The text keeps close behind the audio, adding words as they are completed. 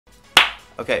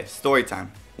Okay, story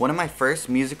time. One of my first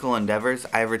musical endeavors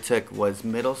I ever took was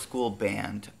middle school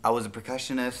band. I was a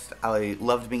percussionist. I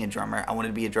loved being a drummer. I wanted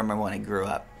to be a drummer when I grew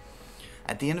up.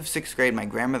 At the end of 6th grade, my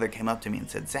grandmother came up to me and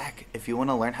said, Zach, if you want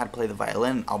to learn how to play the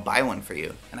violin, I'll buy one for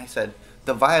you. And I said,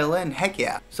 the violin? Heck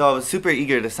yeah. So I was super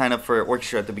eager to sign up for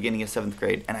orchestra at the beginning of 7th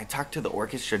grade, and I talked to the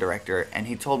orchestra director, and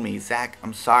he told me, Zach,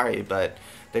 I'm sorry, but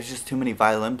there's just too many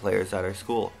violin players at our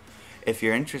school. If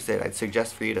you're interested, I'd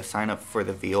suggest for you to sign up for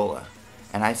the viola.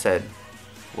 And I said,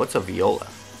 what's a viola?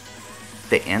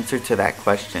 The answer to that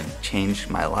question changed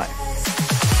my life.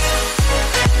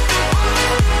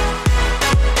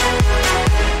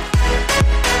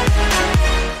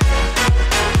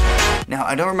 Now,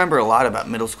 I don't remember a lot about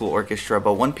middle school orchestra,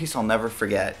 but one piece I'll never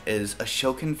forget is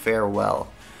Ashokan Farewell.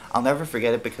 I'll never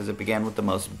forget it because it began with the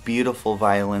most beautiful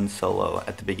violin solo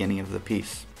at the beginning of the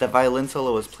piece. That violin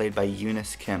solo was played by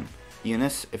Eunice.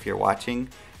 Eunice, if you're watching,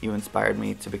 you inspired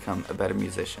me to become a better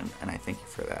musician, and I thank you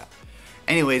for that.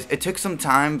 Anyways, it took some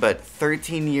time, but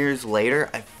 13 years later,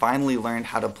 I finally learned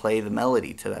how to play the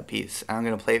melody to that piece, and I'm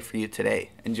going to play it for you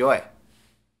today. Enjoy!